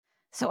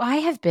So I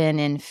have been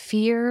in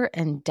fear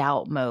and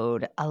doubt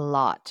mode a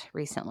lot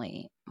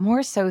recently,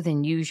 more so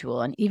than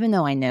usual. And even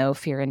though I know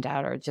fear and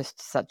doubt are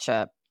just such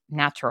a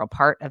natural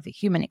part of the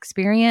human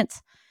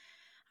experience,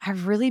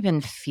 I've really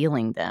been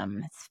feeling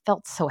them. It's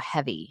felt so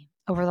heavy.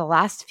 Over the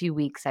last few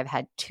weeks, I've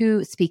had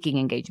two speaking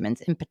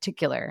engagements in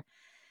particular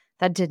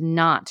that did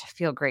not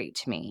feel great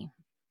to me.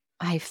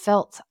 I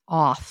felt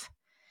off.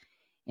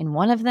 In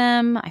one of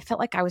them, I felt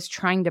like I was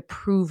trying to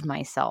prove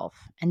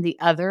myself. And the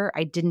other,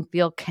 I didn't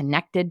feel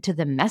connected to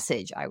the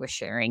message I was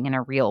sharing in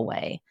a real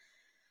way.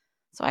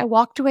 So I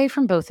walked away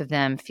from both of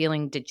them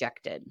feeling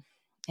dejected.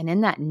 And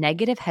in that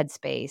negative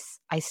headspace,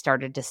 I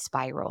started to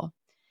spiral.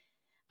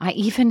 I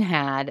even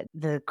had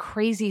the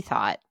crazy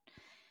thought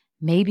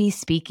maybe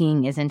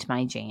speaking isn't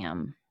my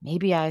jam.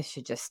 Maybe I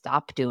should just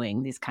stop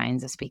doing these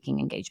kinds of speaking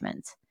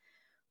engagements,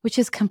 which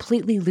is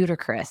completely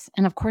ludicrous.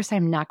 And of course,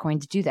 I'm not going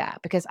to do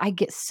that because I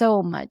get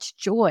so much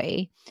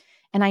joy.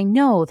 And I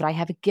know that I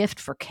have a gift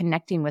for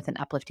connecting with and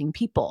uplifting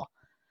people.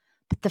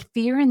 But the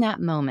fear in that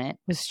moment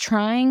was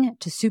trying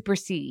to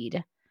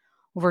supersede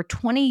over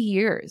 20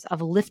 years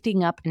of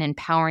lifting up and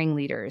empowering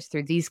leaders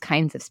through these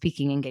kinds of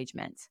speaking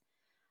engagements.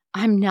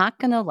 I'm not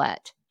going to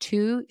let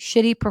two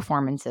shitty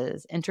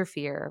performances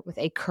interfere with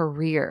a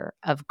career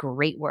of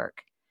great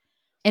work.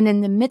 And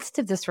in the midst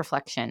of this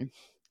reflection,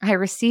 I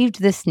received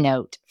this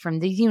note from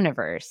the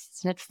universe.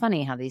 Isn't it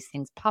funny how these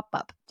things pop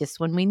up just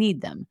when we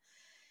need them?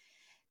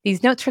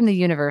 These notes from the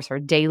universe are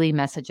daily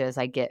messages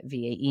I get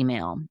via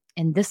email.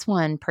 And this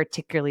one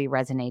particularly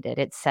resonated.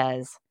 It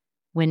says,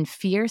 "When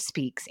fear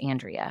speaks,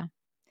 Andrea,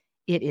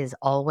 it is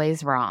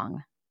always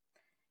wrong.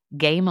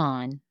 Game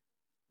on,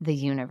 the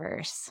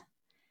universe."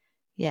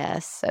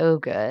 Yes, so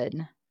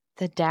good.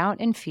 The doubt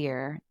and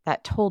fear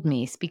that told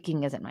me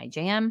speaking isn't my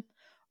jam,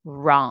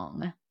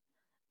 wrong.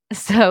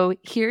 So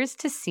here's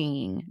to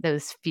seeing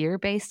those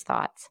fear-based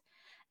thoughts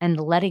and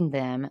letting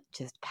them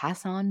just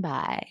pass on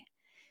by.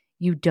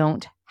 You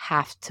don't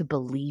have to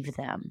believe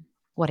them.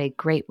 What a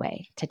great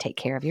way to take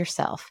care of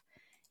yourself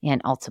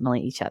and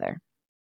ultimately each other.